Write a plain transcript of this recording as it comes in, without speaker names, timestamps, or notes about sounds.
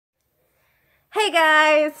Hey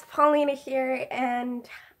guys, Paulina here, and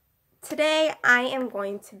today I am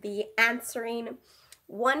going to be answering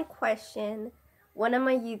one question one of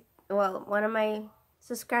my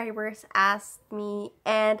subscribers asked me,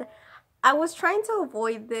 and I was trying to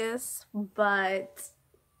avoid this, but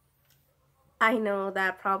I know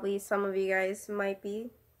that probably some of you guys might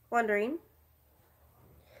be wondering,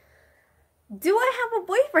 do I have a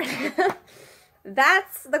boyfriend?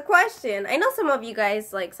 That's the question. I know some of you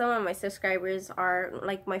guys, like some of my subscribers are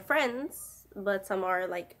like my friends, but some are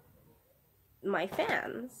like my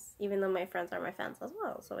fans, even though my friends are my fans as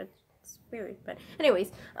well, so it's weird. But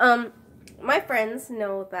anyways, my friends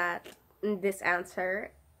know that this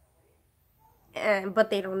answer, but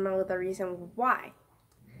they don't know the reason why.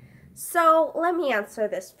 So let me answer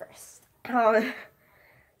this first.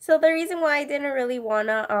 So the reason why I didn't really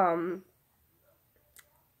wanna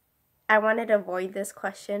I wanted to avoid this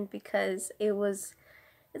question because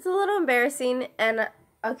it's a little embarrassing. And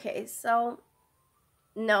okay, so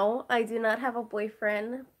no, I do not have a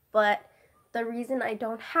boyfriend, but the reason I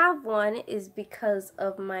don't have one is because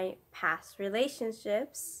of my past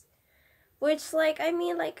relationships, which I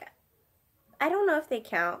don't know if they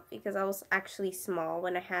count because I was actually small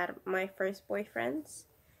when I had my first boyfriends.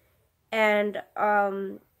 And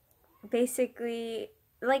basically,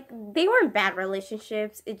 like, they weren't bad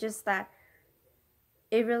relationships. It's just that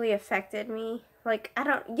it really affected me. Like,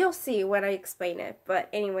 you'll see when I explain it. But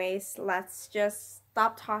anyways, let's just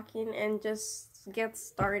stop talking and just get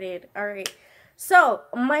started. Alright. So,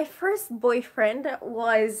 my first boyfriend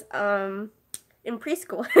was, in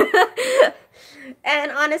preschool.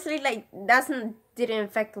 And honestly, like, didn't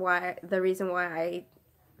affect the reason why I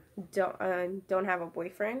don't have a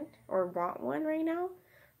boyfriend or want one right now.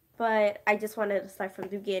 But I just wanted to start from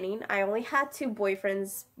the beginning. I only had 2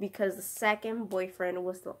 boyfriends because the second boyfriend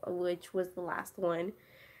which was the last one.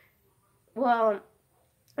 Well,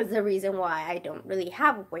 is the reason why I don't really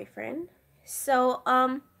have a boyfriend. So,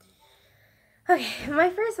 okay,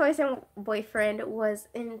 my first boyfriend was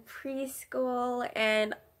in preschool,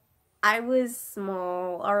 and I was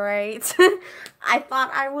small, alright? I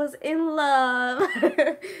thought I was in love.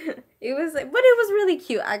 But it was really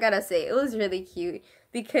cute, I gotta say. It was really cute.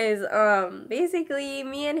 Because, basically,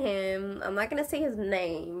 me and him, I'm not gonna say his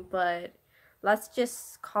name, but let's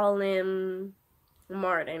just call him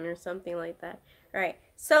Martin or something like that. Alright,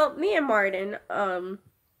 so me and Martin,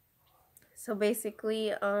 so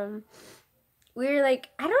basically, we were like,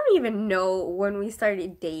 I don't even know when we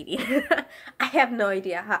started dating. I have no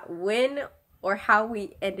idea when or how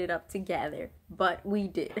we ended up together, but we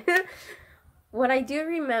did. What I do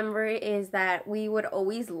remember is that we would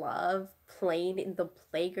always love playing in the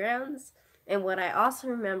playgrounds. And what I also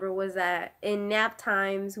remember was that in nap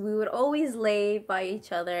times, we would always lay by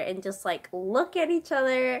each other and just like look at each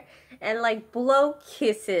other and like blow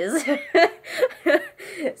kisses.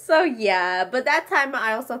 So yeah, but that time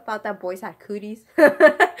I also thought that boys had cooties. So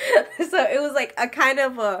it was like a kind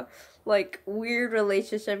of a like weird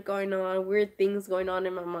relationship going on, weird things going on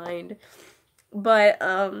in my mind. But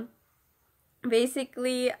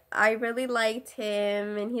basically I really liked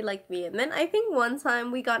him and he liked me. And then I think one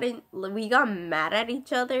time we got mad at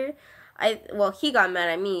each other. He got mad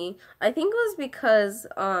at me. I think it was because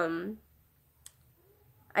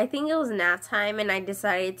I think it was nap time and I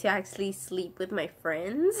decided to actually sleep with my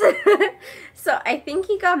friends. So I think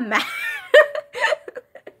he got mad.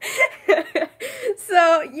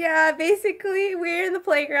 So yeah, basically we're in the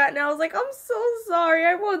playground and I was like, I'm so sorry,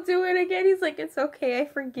 I won't do it again. He's like, it's okay, I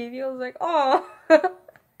forgive you. I was like, oh.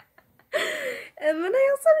 And then I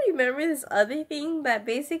also remember this other thing that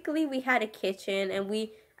basically we had a kitchen and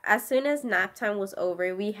as soon as nap time was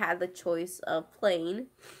over, we had the choice of playing.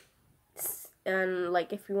 And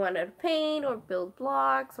like if we wanted to paint or build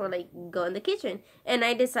blocks or like go in the kitchen. And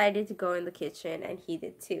I decided to go in the kitchen and he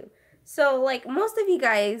did too. So like most of you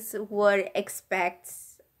guys would expect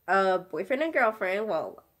a boyfriend and girlfriend,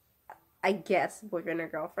 well, I guess boyfriend or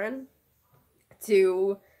girlfriend,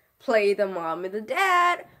 to play the mom and the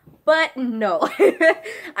dad, but no.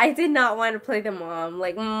 I did not want to play the mom.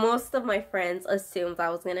 Like most of my friends assumed I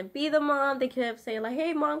was gonna be the mom. They kept saying like,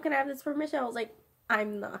 hey mom, can I have this permission? I was like,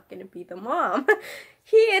 I'm not gonna be the mom.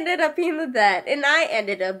 He ended up being the dad and I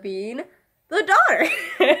ended up being the daughter.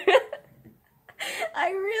 I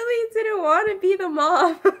really didn't want to be the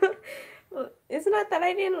mom. It's not that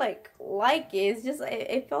I didn't like it. It's just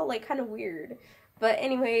it felt like kind of weird. But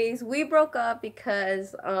anyways, we broke up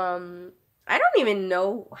because I don't even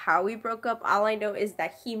know how we broke up. All I know is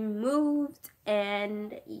that he moved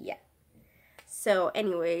and yeah. So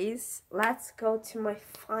anyways, let's go to my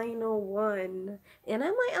final one. And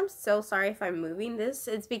I'm so sorry if I'm moving this.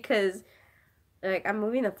 It's because like I'm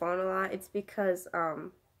moving the phone a lot. It's because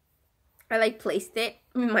I like placed it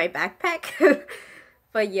in my backpack.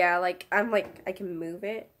 But yeah, like I'm like I can move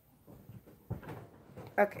it.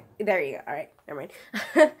 Okay, there you go. All right, never mind.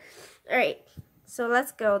 All right, so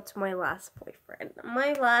let's go to my last boyfriend.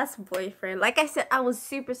 My last boyfriend, like I said, I was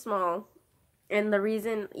super small, and the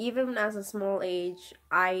reason, even as a small age,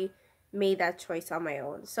 I made that choice on my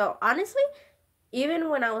own. So honestly, even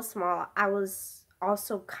when I was small, I was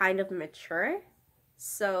also kind of mature.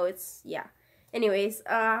 So it's yeah. Anyways,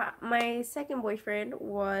 my second boyfriend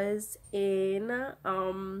was in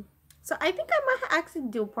so I think I might actually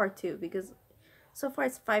do part two because so far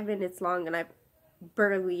it's 5 minutes long and I've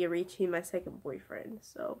barely reaching my second boyfriend.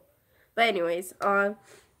 So, but anyways, so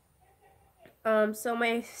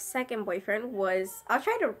my second boyfriend was, I'll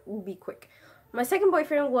try to be quick. My second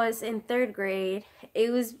boyfriend was in third grade. It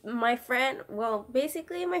was my friend, well,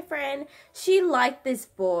 basically my friend, she liked this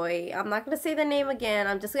boy. I'm not going to say the name again.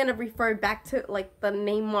 I'm just going to refer back to, like, the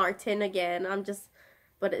name Martin again.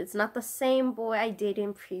 But it's not the same boy I dated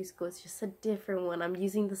in preschool. It's just a different one. I'm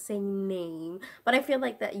using the same name. But I feel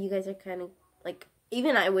like that you guys are kind of, like,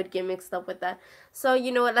 even I would get mixed up with that. So,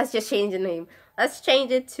 you know what? Let's just change the name. Let's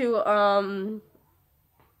change it to,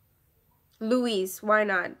 Louise. Why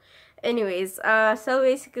not? Anyways, so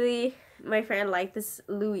basically, my friend liked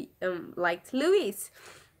liked Louis.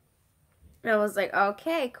 And I was like,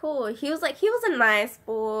 okay, cool. He was a nice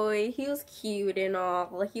boy. He was cute and all.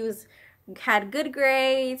 Like, had good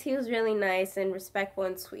grades. He was really nice and respectful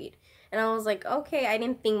and sweet. And I was like, okay, I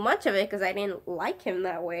didn't think much of it because I didn't like him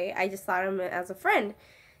that way. I just thought of him as a friend.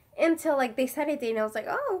 Until, like, they started dating, I was like,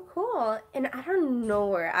 oh, cool. And I don't know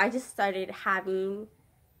where I just started having,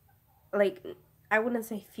 like, I wouldn't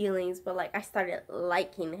say feelings, but like I started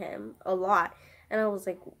liking him a lot. And I was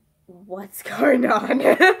like, what's going on?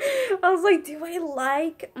 I was like, do I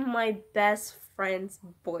like my best friend's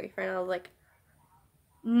boyfriend? I was like,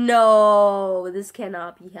 no, this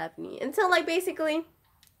cannot be happening. Until like basically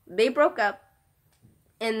they broke up.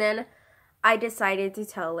 And then I decided to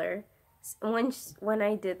tell her. When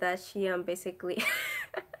I did that, she basically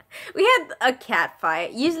we had a cat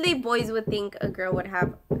fight. Usually boys would think a girl would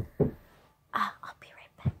have I'll be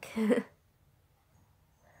right back.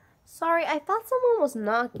 Sorry, I thought someone was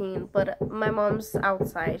knocking, but my mom's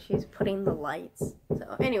outside. She's putting the lights.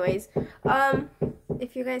 So, anyways,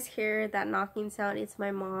 if you guys hear that knocking sound, it's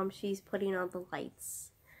my mom. She's putting on the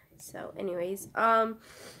lights. So, anyways,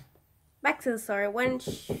 back to the story. When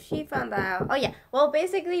she found out, oh yeah, well,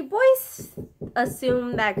 basically, boys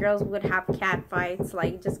assume that girls would have cat fights,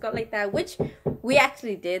 like just go like that, which we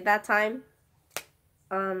actually did that time.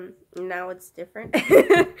 Now it's different.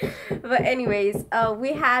 But anyways,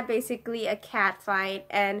 we had basically a cat fight,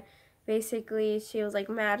 and basically she was like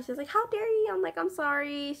mad. She was like, how dare you? I'm like, I'm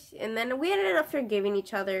sorry. And then we ended up forgiving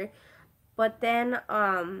each other. But then,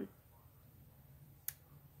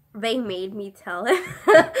 they made me tell him.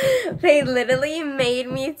 They literally made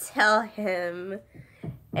me tell him.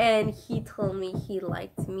 And he told me he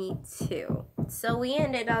liked me too. So we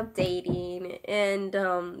ended up dating, and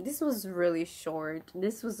this was really short.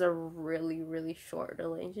 This was a really, really short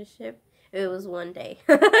relationship. It was one day.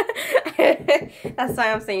 That's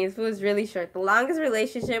why I'm saying it was really short. The longest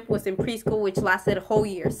relationship was in preschool, which lasted a whole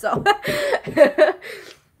year. So, but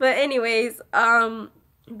anyways,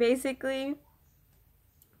 basically,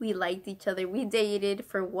 we liked each other. We dated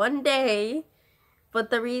for one day. But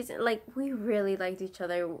the reason, like, we really liked each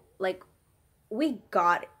other. Like, we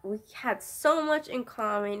had so much in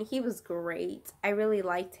common. He was great. I really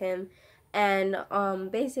liked him. And,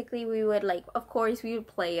 basically, we would, like, of course, we would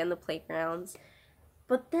play on the playgrounds.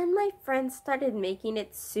 But then my friends started making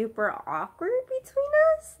it super awkward between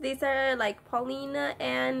us. These are, like, Paulina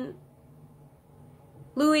and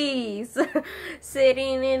Louise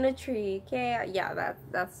sitting in a tree. Okay, yeah,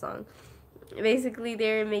 that song. Basically,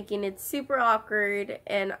 they're making it super awkward,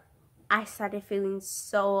 and I started feeling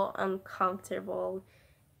so uncomfortable,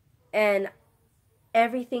 and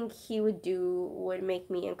everything he would do would make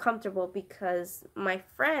me uncomfortable because my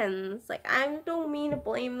friends, like, I don't mean to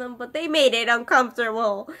blame them, but they made it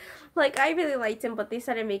uncomfortable. Like, I really liked him, but they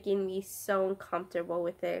started making me so uncomfortable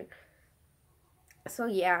with it. So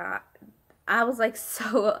yeah, I was like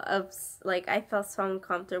like I felt so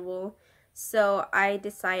uncomfortable. So I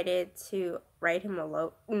decided to write him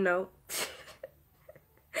a note.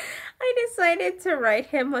 I decided to write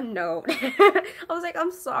him a note. I was like,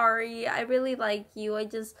 I'm sorry. I really like you.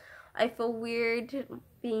 I feel weird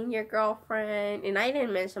being your girlfriend. And I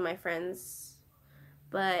didn't mention my friends,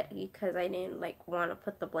 but because I didn't like want to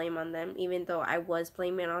put the blame on them, even though I was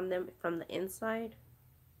blaming on them from the inside.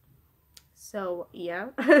 So, yeah.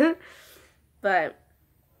 But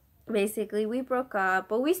basically, we broke up,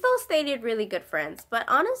 but we still stayed really good friends. But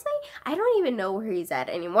honestly, I don't even know where he's at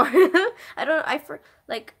anymore.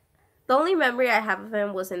 Like, the only memory I have of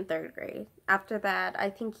him was in 3rd grade. After that, I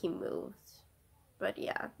think he moved. But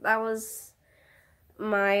yeah, that was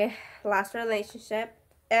my last relationship.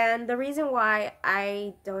 And the reason why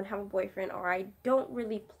I don't have a boyfriend, or I don't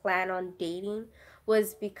really plan on dating,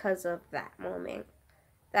 was because of that moment.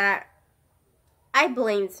 That I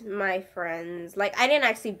blamed my friends. Like, I didn't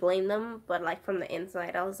actually blame them, but like from the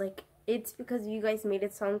inside, I was like, it's because you guys made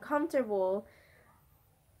it so uncomfortable.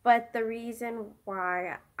 But the reason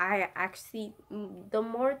why I actually, the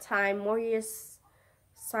more years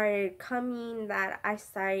started coming, that I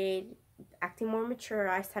started acting more mature,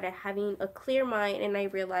 I started having a clear mind, and I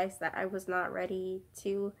realized that I was not ready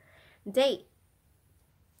to date.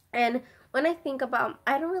 And when I think about,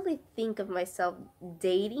 I don't really think of myself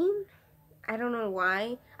dating. I don't know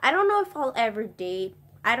why. I don't know if I'll ever date.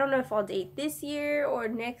 I don't know if I'll date this year or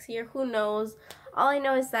next year. Who knows? All I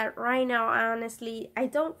know is that right now, honestly, I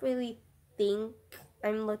don't really think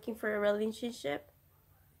I'm looking for a relationship.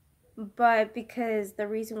 But because the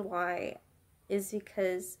reason why is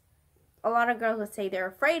because a lot of girls would say they're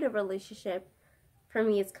afraid of a relationship. For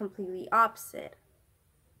me, it's completely opposite.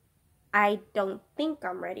 I don't think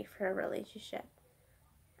I'm ready for a relationship.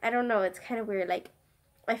 I don't know. It's kind of weird. Like,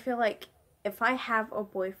 I feel like if I have a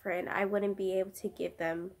boyfriend, I wouldn't be able to give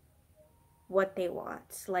them what they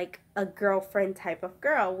want, like a girlfriend type of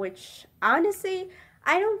girl, which honestly,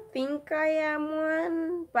 I don't think I am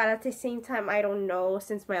one, but at the same time, I don't know,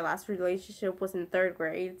 since my last relationship was in 3rd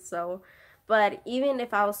grade. So, but even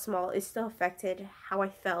if I was small, it still affected how I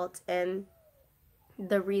felt and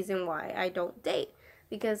the reason why I don't date,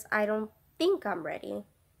 because I don't think I'm ready.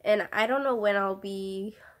 And I don't know when I'll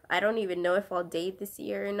be, I don't even know if I'll date this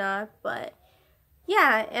year or not, but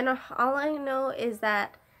yeah, and all I know is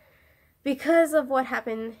that because of what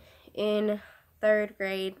happened in 3rd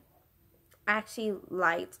grade, I actually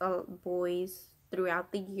liked boys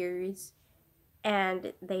throughout the years,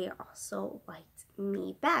 and they also liked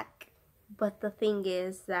me back. But the thing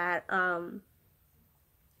is that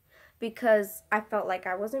because I felt like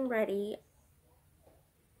I wasn't ready,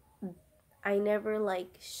 I never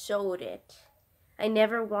like showed it. I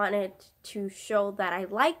never wanted to show that I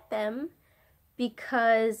liked them,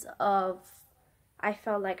 because of, I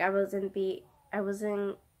felt like I wasn't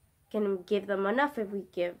gonna give them enough if we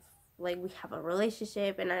have a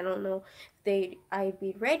relationship, and I don't know if I'd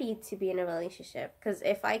be ready to be in a relationship, because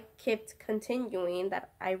if I kept continuing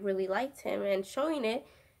that I really liked him and showing it,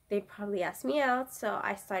 they'd probably ask me out. So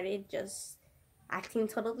I started just acting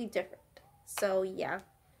totally different. So yeah,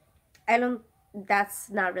 I don't that's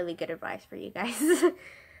not really good advice for you guys.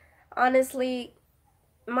 Honestly,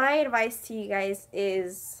 my advice to you guys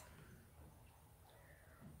is,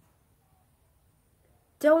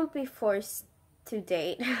 don't be forced to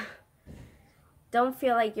date. Don't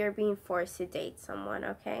feel like you're being forced to date someone,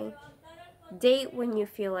 okay? Date when you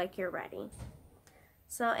feel like you're ready.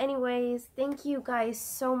 So anyways, thank you guys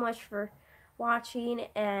so much for watching,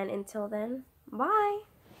 and until then, bye!